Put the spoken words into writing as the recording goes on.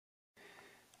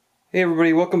Hey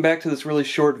everybody, welcome back to this really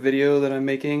short video that I'm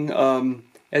making.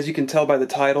 As you can tell by the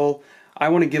title, I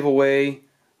want to give away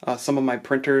some of my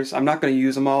printers. I'm not going to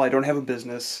use them all, I don't have a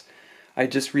business. I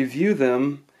just review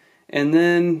them, and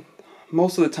then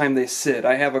most of the time they sit.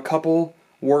 I have a couple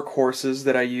workhorses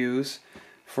that I use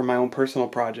for my own personal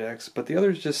projects, but the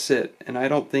others just sit, and I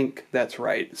don't think that's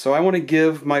right. So I want to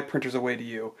give my printers away to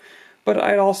you, but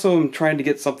I also am trying to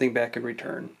get something back in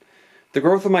return. The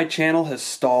growth of my channel has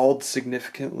stalled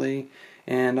significantly,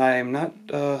 and I am not,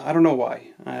 I don't know why.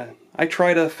 I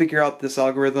try to figure out this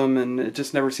algorithm, and it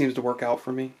just never seems to work out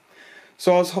for me.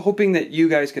 So I was hoping that you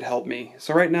guys could help me.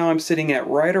 So right now I'm sitting at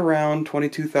right around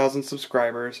 22,000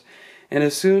 subscribers, and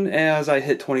as soon as I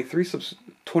hit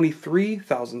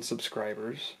 23,000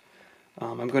 subscribers,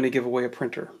 I'm going to give away a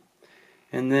printer.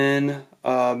 And then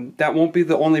that won't be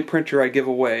the only printer I give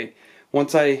away.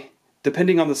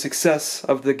 Depending on the success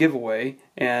of the giveaway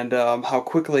and how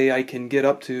quickly I can get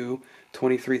up to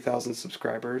 23,000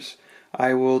 subscribers,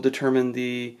 I will determine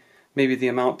maybe the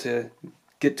amount to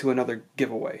get to another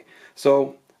giveaway.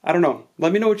 So I don't know.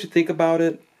 Let me know what you think about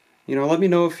it. Let me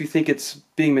know if you think it's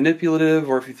being manipulative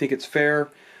or if you think it's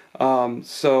fair.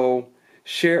 So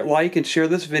like and share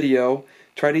this video.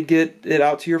 Try to get it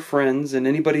out to your friends and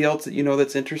anybody else that you know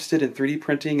that's interested in 3D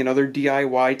printing and other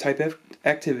DIY type of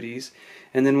activities.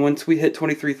 And then once we hit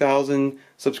 23,000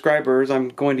 subscribers, I'm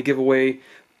going to give away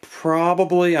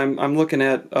probably, I'm looking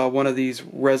at one of these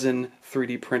resin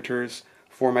 3D printers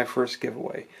for my first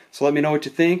giveaway. So let me know what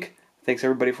you think. Thanks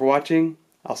everybody for watching.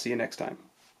 I'll see you next time.